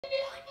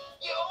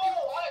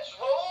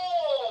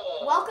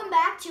welcome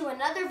back to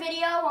another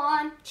video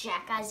on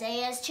Jack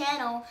Isaiah's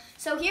channel.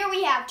 So here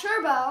we have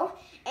Turbo,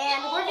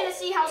 and we're going to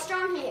see how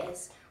strong he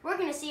is. We're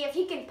going to see if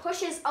he can push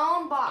his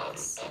own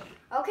box.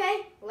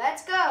 Okay,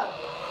 let's go.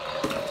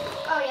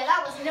 Oh yeah,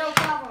 that was no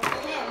problem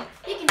for him.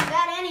 He can do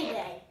that any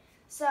day.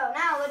 So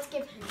now let's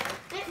give him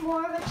a bit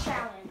more of a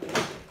challenge.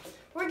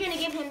 We're going to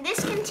give him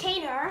this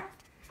container,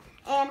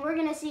 and we're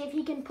going to see if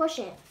he can push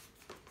it.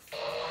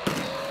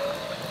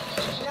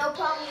 No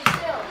problem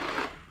still.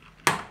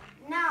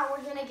 Now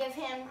we're going to give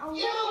him a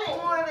little bit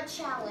more of a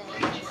challenge.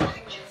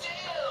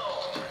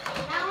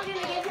 Now we're going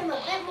to give him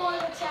a bit more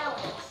of a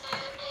challenge.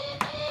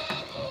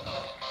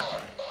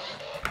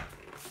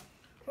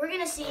 We're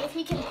going to see if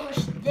he can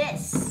push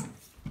this.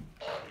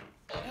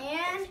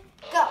 And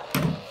go.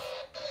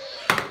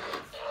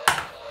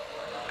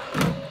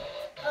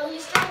 Oh,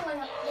 he's struggling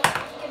up there.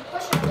 He can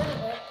push it a little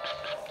bit.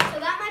 So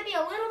that might be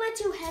a little bit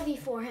too heavy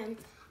for him.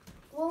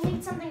 We'll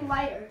need something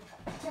lighter.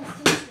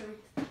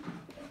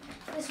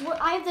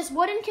 I have this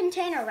wooden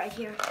container right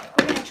here.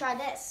 We're going to try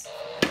this.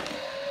 A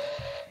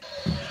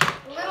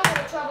little bit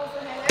of trouble for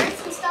him. There is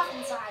some stuff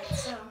inside,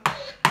 so.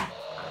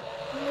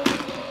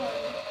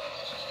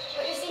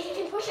 But you see, he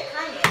can push it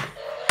kind of.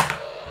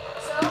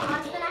 So,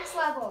 on to the next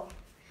level.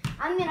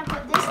 I'm going to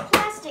put this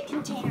plastic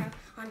container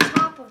on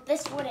top of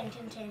this wooden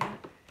container.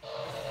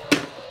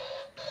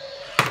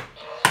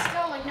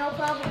 Still, like, no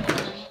problem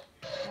for him.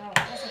 Oh,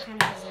 I guess it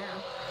kind of is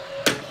now.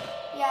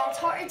 Yeah, it's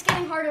hard. It's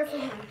getting harder for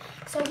him.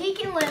 So he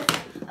can lift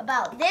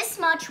about this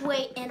much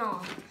weight in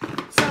all.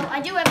 So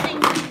I do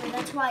everything here.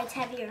 That's why it's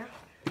heavier.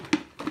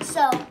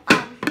 So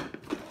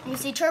you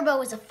see,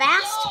 Turbo is a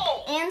fast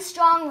and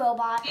strong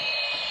robot.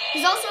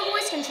 He's also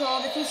voice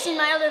controlled. If you've seen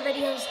my other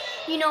videos,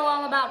 you know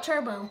all about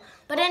Turbo.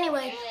 But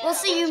anyway, we'll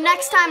see you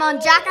next time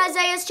on Jack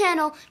Isaiah's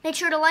channel. Make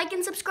sure to like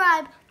and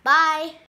subscribe. Bye.